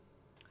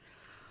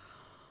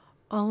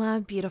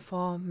Hola,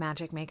 beautiful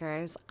magic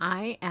makers.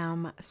 I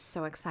am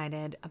so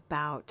excited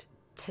about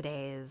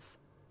today's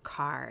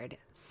card.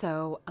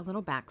 So, a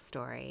little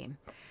backstory.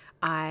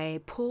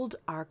 I pulled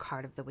our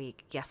card of the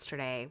week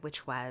yesterday,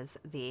 which was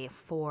the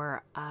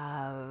Four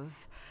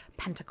of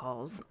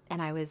Pentacles,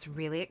 and I was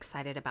really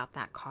excited about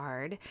that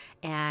card.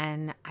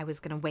 And I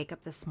was going to wake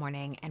up this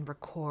morning and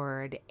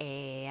record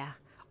a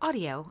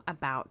audio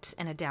about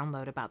and a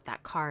download about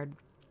that card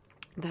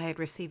that I had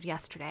received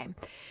yesterday.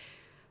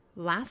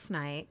 Last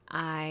night,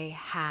 I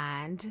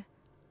had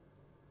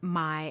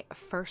my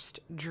first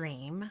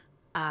dream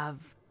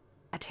of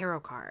a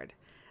tarot card.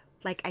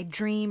 Like, I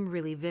dream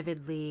really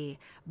vividly,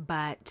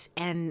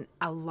 and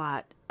a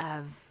lot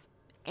of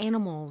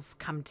animals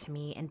come to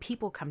me and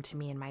people come to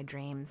me in my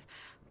dreams,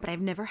 but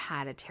I've never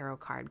had a tarot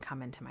card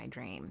come into my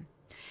dream.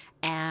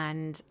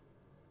 And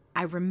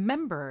I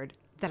remembered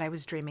that I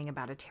was dreaming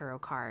about a tarot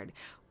card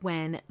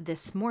when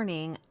this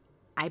morning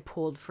I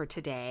pulled for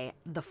today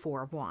the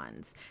Four of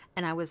Wands.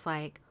 And I was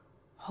like,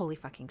 holy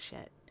fucking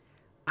shit.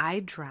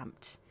 I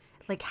dreamt,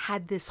 like,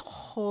 had this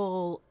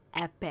whole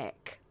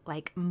epic,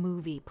 like,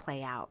 movie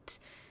play out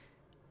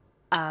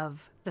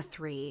of the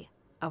Three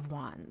of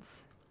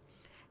Wands.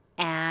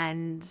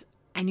 And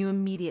I knew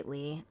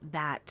immediately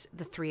that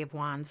the Three of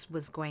Wands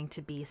was going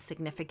to be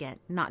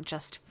significant, not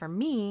just for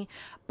me,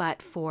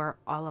 but for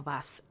all of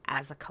us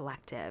as a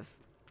collective.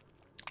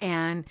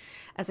 And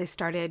as I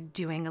started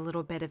doing a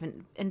little bit of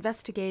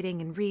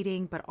investigating and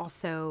reading, but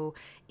also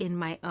in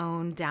my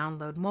own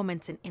download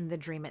moments and in the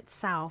dream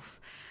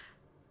itself,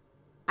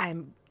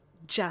 I'm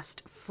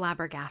just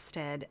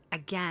flabbergasted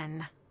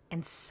again,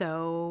 and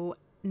so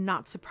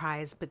not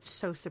surprised, but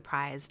so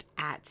surprised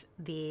at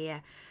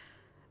the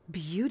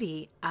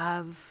beauty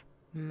of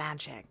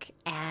magic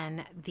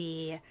and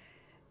the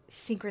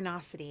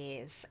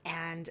synchronicities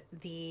and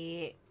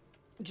the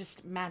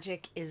just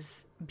magic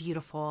is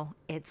beautiful.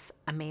 It's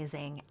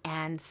amazing.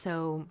 And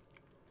so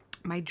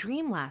my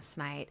dream last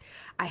night,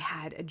 I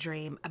had a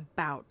dream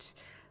about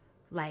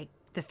like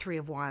the Three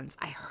of Wands.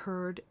 I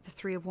heard the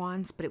Three of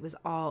Wands, but it was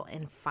all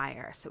in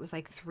fire. So it was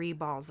like three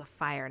balls of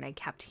fire, and I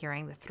kept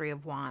hearing the Three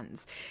of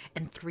Wands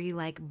and three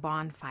like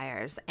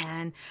bonfires.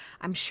 And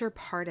I'm sure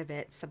part of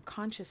it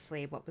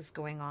subconsciously, what was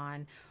going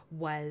on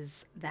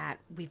was that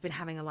we've been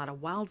having a lot of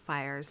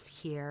wildfires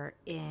here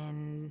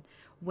in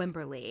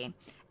Wimberley.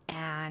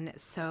 And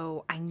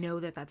so I know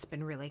that that's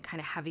been really kind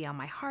of heavy on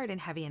my heart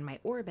and heavy in my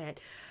orbit.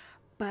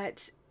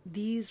 But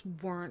these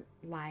weren't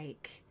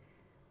like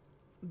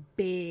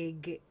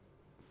big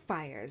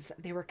fires.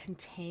 They were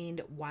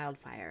contained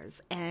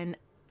wildfires, and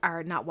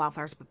are not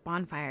wildfires, but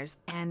bonfires.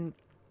 And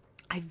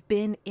I've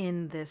been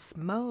in this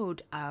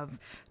mode of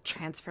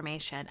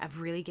transformation,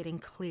 of really getting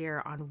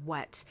clear on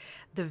what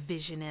the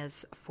vision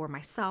is for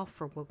myself,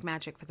 for Woke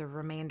Magic, for the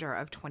remainder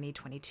of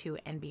 2022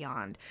 and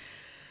beyond.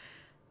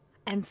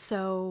 And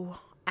so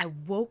I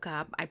woke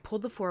up, I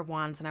pulled the Four of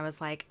Wands, and I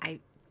was like,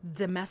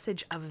 the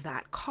message of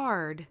that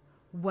card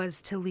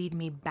was to lead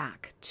me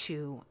back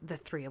to the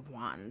Three of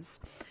Wands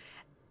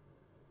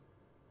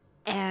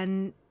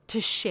and to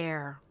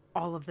share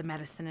all of the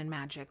medicine and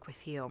magic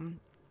with you.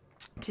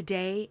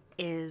 Today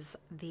is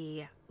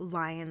the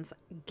Lion's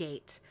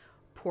Gate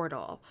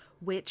portal,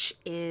 which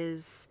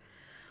is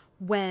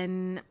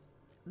when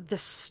the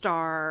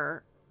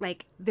star,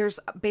 like, there's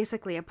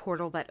basically a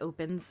portal that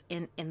opens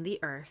in the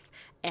earth,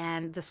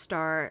 and the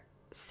star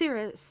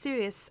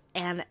Sirius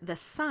and the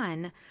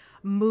sun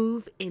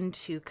move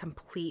into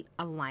complete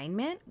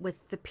alignment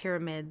with the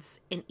pyramids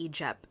in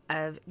Egypt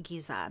of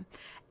Giza.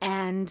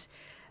 And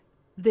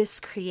this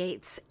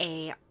creates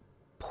a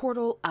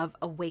portal of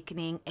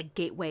awakening, a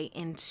gateway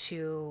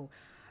into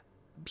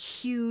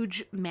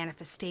huge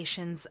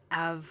manifestations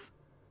of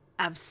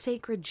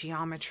sacred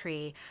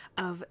geometry,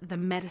 of the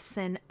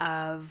medicine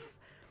of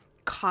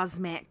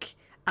cosmic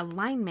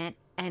alignment,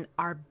 and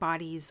our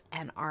bodies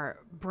and our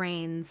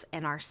brains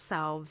and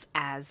ourselves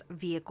as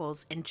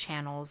vehicles and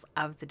channels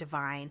of the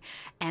divine.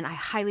 And I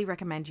highly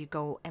recommend you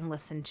go and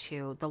listen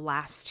to the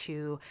last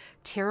two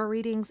tarot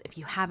readings if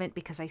you haven't,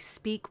 because I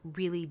speak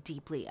really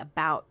deeply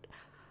about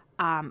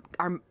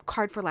our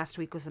card for last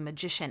week was the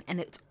Magician, and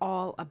it's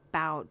all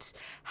about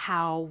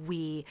how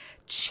we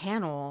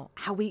channel,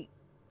 how we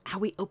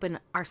open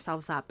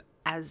ourselves up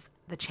as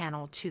the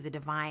channel to the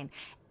divine.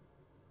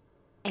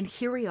 And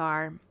here we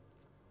are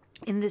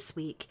in this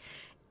week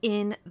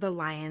in the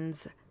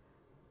Lion's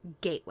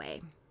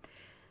Gateway.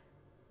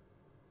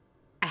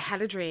 I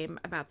had a dream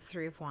about the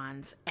Three of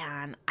Wands,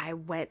 and I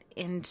went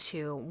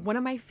into one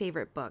of my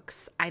favorite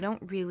books. I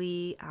don't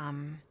really,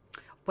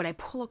 when I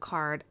pull a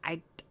card,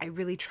 I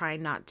really try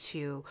not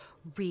to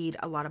read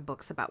a lot of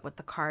books about what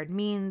the card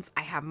means.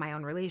 I have my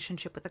own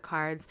relationship with the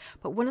cards,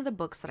 but one of the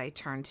books that I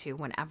turn to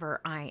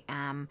whenever I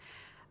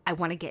I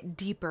want to get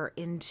deeper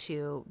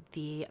into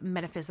the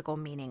metaphysical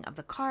meaning of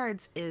the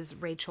cards is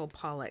Rachel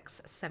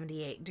Pollack's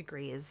 78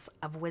 Degrees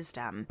of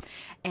Wisdom.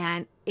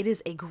 And it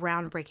is a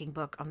groundbreaking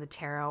book on the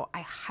tarot.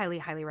 I highly,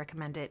 highly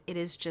recommend it. It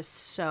is just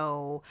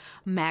so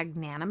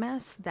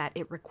magnanimous that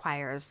it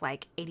requires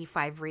like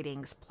 85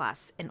 readings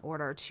plus in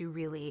order to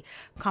really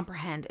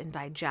comprehend and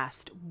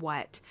digest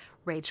what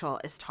Rachel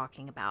is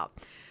talking about.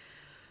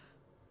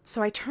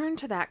 So I turned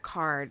to that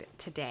card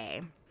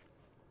today,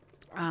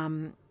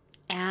 and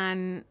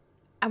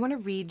I want to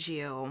read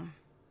you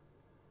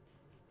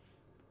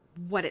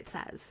what it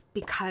says,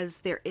 because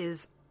there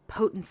is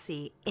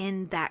potency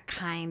in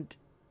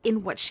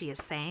what she is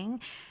saying,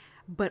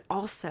 but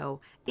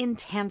also in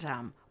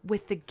tandem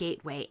with the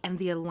gateway and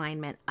the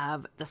alignment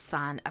of the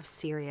sun, of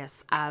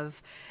Sirius,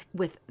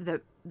 with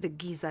the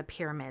Giza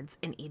pyramids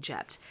in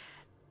Egypt.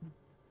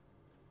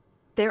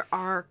 There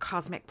are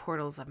cosmic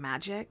portals of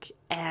magic,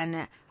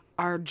 and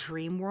our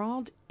dream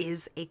world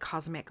is a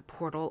cosmic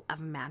portal of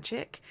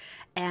magic.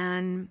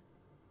 And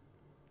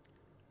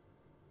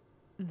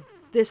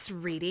this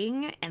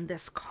reading and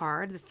this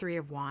card, the Three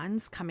of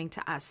Wands, coming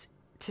to us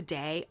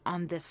today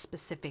on this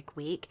specific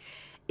week,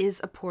 is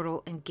a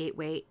portal and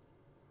gateway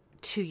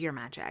to your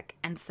magic.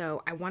 And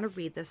so I want to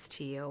read this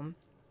to you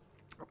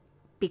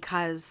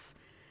because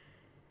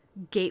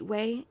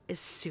gateway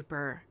is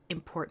super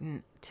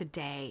important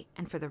today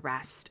and for the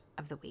rest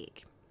of the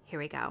week. Here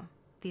we go.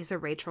 These are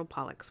Rachel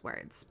Pollack's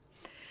words.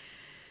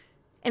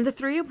 In the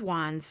Three of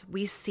Wands,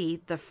 we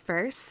see the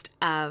first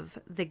of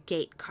the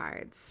gate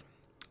cards.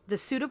 The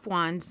suit of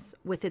wands,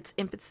 with its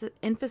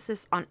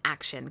emphasis on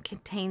action,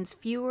 contains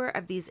fewer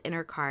of these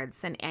inner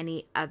cards than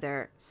any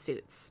other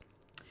suits.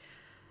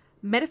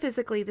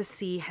 Metaphysically, the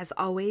sea has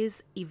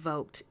always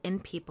evoked in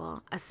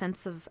people a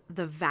sense of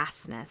the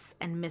vastness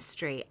and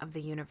mystery of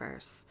the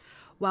universe,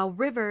 while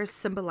rivers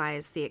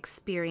symbolize the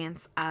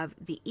experience of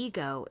the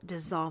ego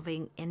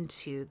dissolving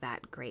into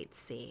that great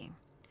sea.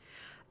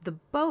 The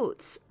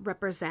boats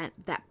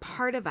represent that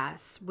part of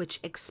us which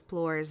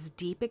explores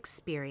deep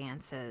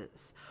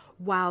experiences,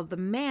 while the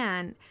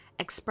man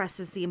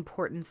expresses the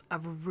importance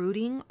of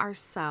rooting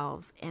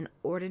ourselves in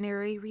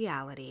ordinary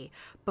reality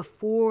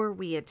before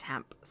we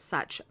attempt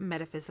such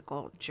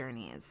metaphysical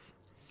journeys.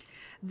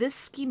 This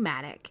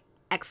schematic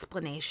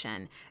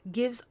explanation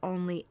gives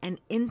only an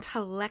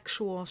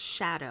intellectual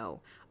shadow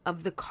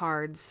of the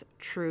card's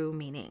true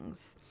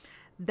meanings.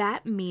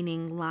 That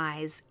meaning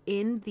lies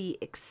in the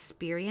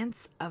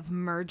experience of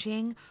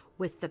merging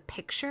with the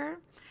picture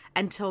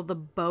until the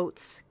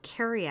boats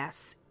carry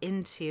us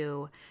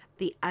into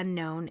the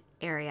unknown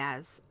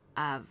areas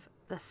of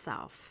the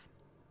self.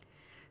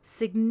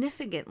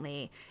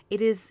 Significantly,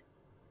 it is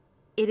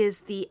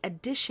the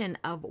addition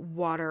of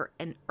water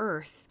and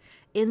earth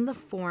in the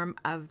form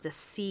of the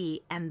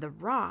sea and the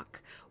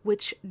rock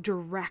which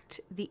direct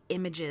the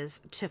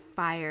images to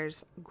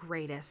fire's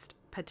greatest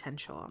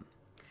potential.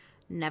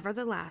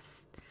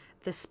 Nevertheless,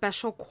 the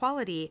special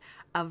quality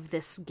of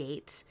this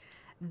gate,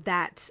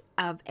 that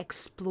of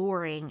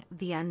exploring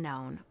the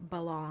unknown,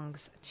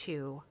 belongs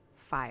to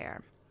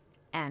fire.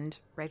 End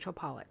Rachel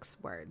Pollack's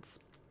words.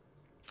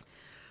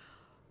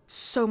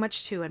 So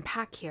much to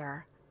unpack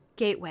here.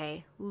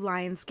 Gateway,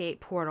 Lionsgate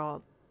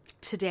portal,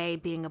 today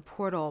being a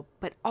portal,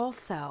 but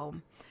also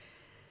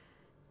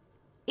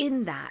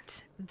in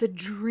that the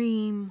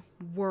dream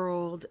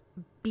world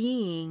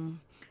being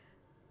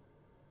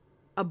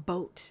a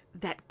boat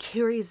that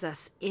carries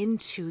us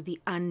into the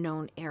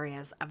unknown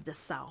areas of the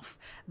self,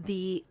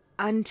 the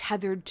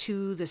untethered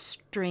to the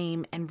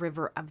stream and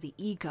river of the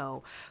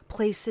ego,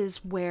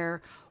 places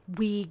where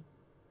we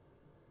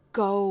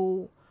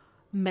go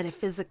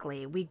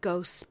metaphysically, we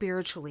go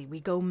spiritually, we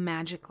go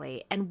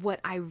magically. And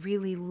what I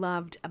really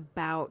loved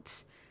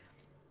about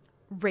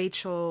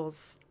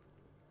Rachel's,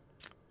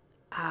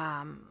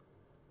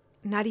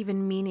 not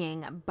even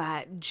meaning,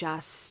 but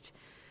just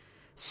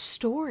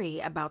story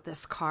about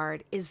this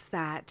card is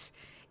that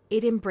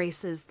it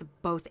embraces the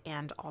both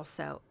and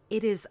also.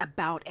 It is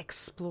about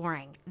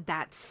exploring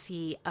that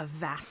sea of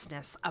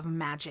vastness, of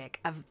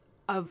magic, of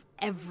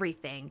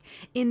everything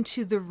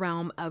into the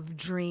realm of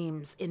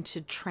dreams,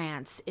 into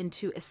trance,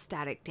 into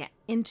ecstatic dance,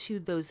 into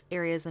those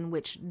areas in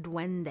which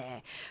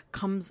duende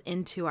comes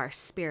into our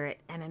spirit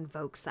and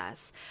invokes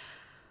us.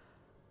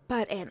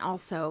 And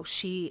also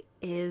she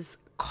is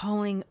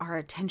calling our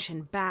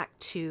attention back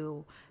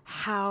to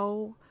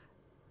how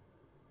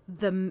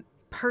the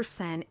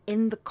person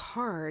in the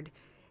card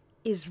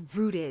is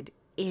rooted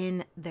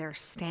in their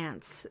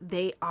stance.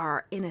 They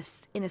are in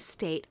a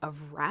state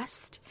of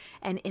rest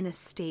and in a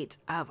state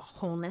of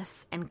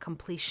wholeness and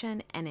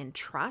completion and in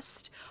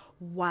trust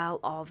while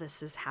all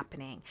this is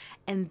happening.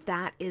 And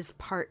that is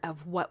part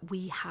of what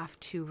we have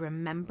to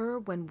remember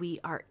when we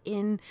are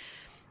in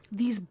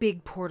these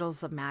big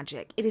portals of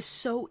magic. It is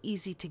so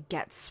easy to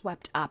get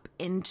swept up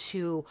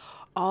into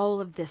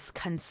all of this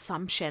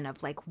consumption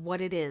of like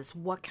what it is,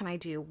 what can I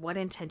do, what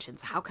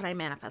intentions, how can I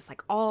manifest,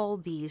 like all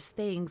these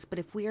things. But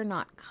if we are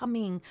not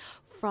coming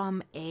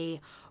from a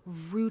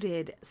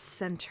rooted,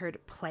 centered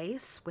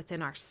place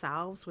within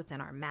ourselves, within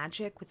our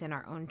magic, within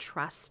our own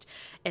trust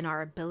and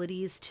our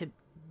abilities to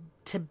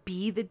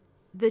be the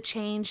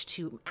change,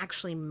 to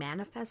actually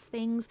manifest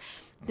things,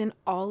 then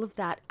all of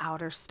that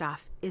outer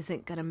stuff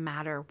isn't going to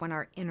matter when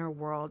our inner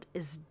world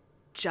is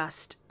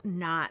just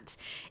not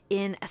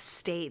in a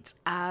state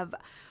of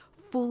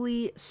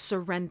fully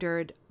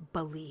surrendered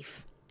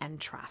belief and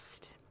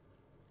trust.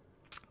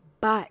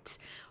 But,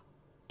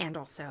 and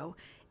also,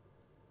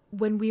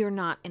 when we are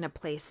not in a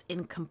place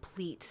in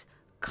complete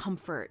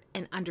comfort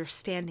and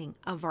understanding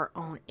of our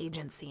own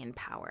agency and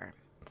power.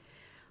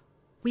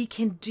 We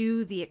can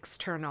do the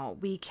external.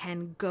 We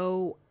can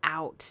go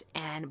out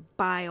and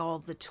buy all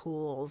the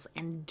tools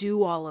and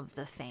do all of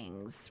the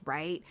things,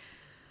 right?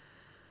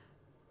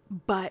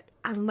 But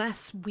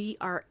unless we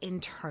are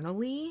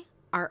internally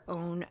our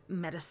own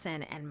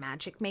medicine and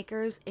magic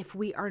makers, if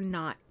we are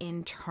not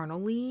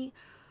internally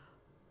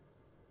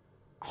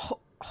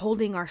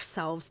holding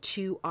ourselves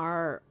to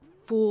our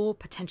full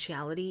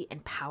potentiality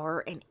and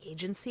power and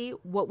agency,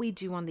 what we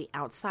do on the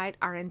outside,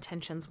 our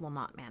intentions will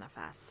not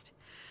manifest.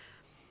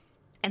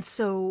 And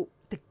so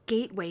the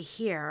gateway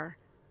here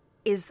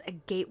is a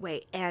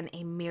gateway and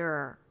a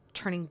mirror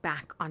turning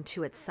back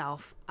onto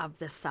itself of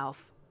the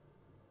self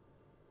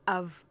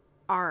of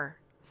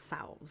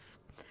ourselves.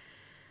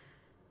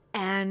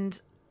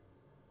 And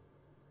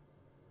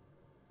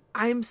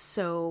I'm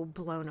so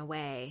blown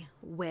away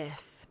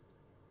with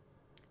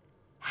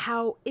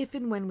how, if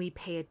and when we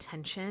pay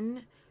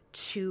attention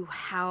to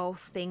how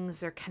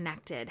things are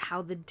connected,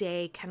 how the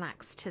day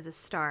connects to the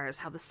stars,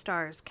 how the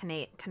stars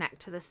connect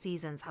to the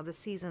seasons, how the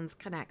seasons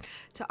connect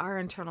to our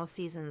internal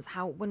seasons,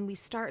 how when we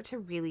start to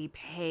really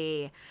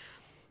pay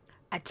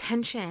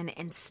attention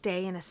and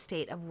stay in a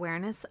state of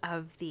awareness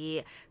of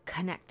the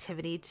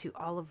connectivity to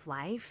all of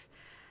life,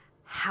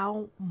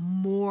 how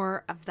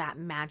more of that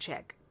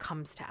magic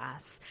comes to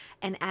us.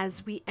 And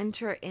as we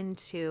enter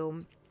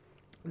into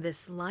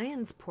this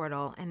lion's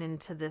portal and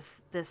into this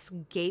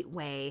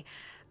gateway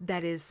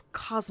that is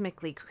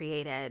cosmically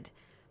created,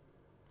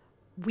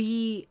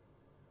 we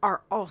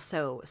are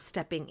also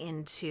stepping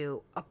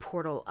into a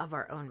portal of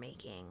our own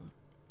making.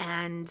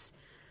 And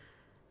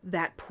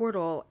that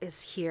portal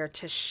is here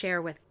to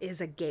share with,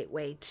 is a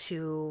gateway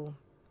to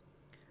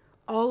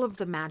all of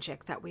the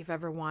magic that we've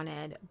ever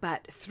wanted,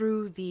 but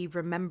through the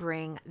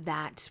remembering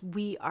that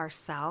we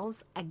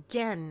ourselves,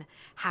 again,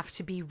 have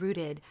to be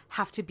rooted,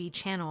 have to be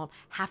channeled,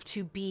 have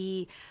to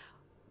be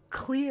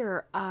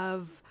clear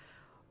of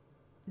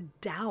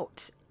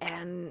doubt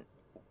and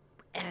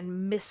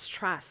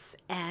mistrust,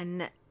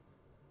 and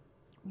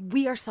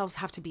we ourselves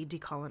have to be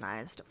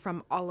decolonized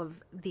from all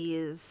of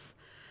these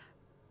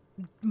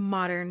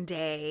modern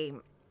day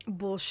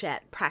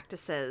bullshit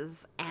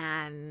practices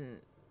and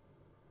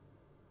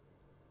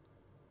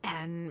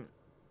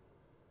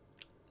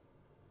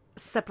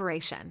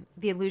separation,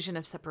 the illusion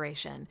of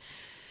separation.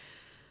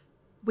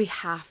 We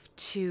have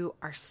to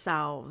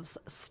ourselves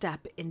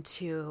step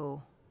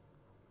into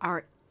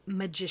our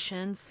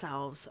magician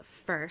selves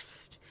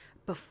first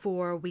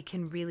before we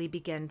can really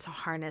begin to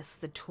harness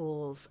the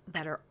tools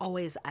that are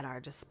always at our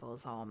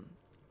disposal.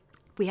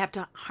 We have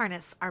to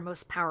harness our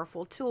most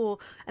powerful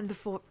tool, and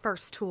the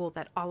first tool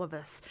that all of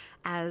us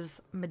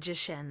as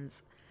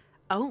magicians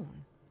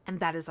own. And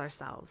that is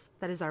ourselves.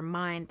 That is our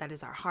mind. That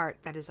is our heart.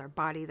 That is our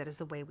body. That is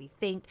the way we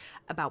think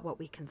about what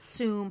we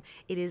consume.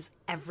 It is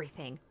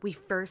everything. We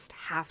first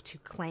have to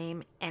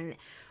claim and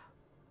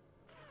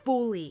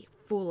fully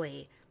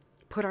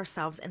put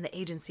ourselves in the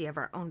agency of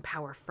our own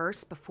power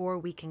first before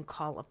we can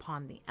call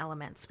upon the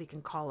elements. We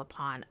can call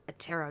upon a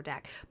tarot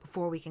deck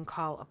before we can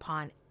call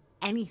upon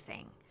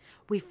anything.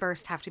 We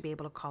first have to be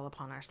able to call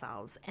upon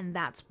ourselves. And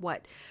that's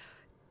what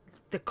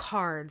the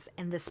cards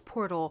and this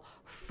portal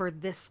for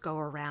this go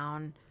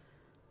around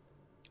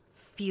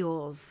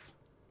feels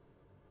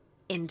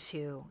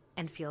into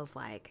and feels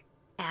like.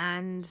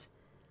 And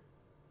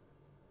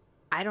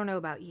I don't know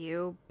about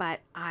you, but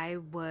I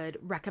would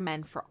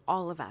recommend for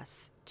all of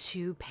us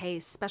to pay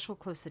special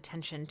close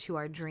attention to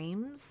our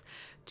dreams,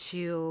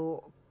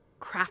 to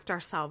craft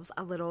ourselves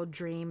a little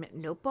dream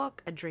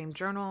notebook, a dream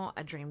journal,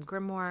 a dream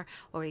grimoire,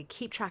 where we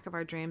keep track of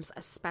our dreams,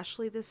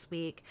 especially this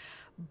week,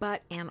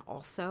 and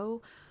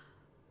also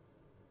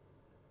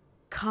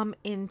come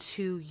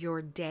into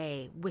your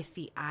day with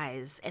the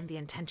eyes and the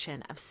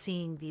intention of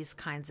seeing these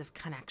kinds of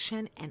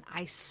connection. And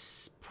I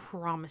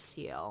promise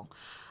you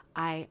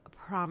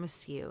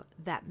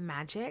that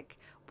magic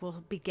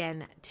will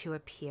begin to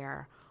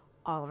appear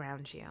all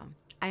around you.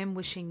 I am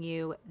wishing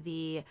you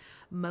the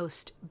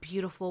most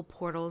beautiful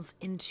portals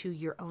into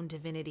your own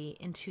divinity,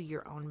 into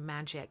your own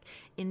magic,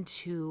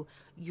 into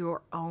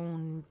your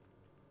own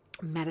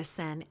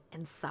medicine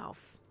and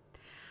self.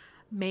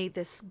 May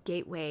this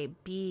gateway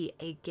be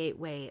a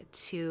gateway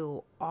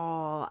to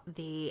all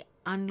the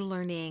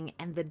unlearning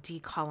and the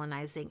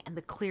decolonizing and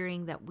the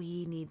clearing that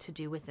we need to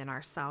do within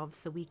ourselves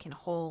so we can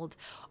hold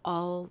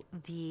all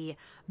the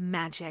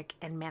magic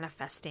and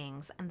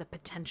manifestings and the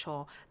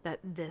potential that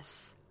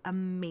this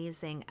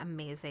amazing,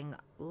 amazing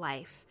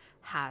life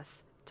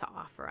has to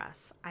offer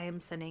us. I am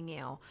sending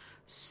you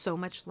so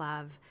much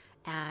love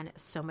and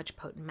so much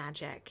potent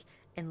magic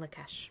in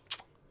Lakesh.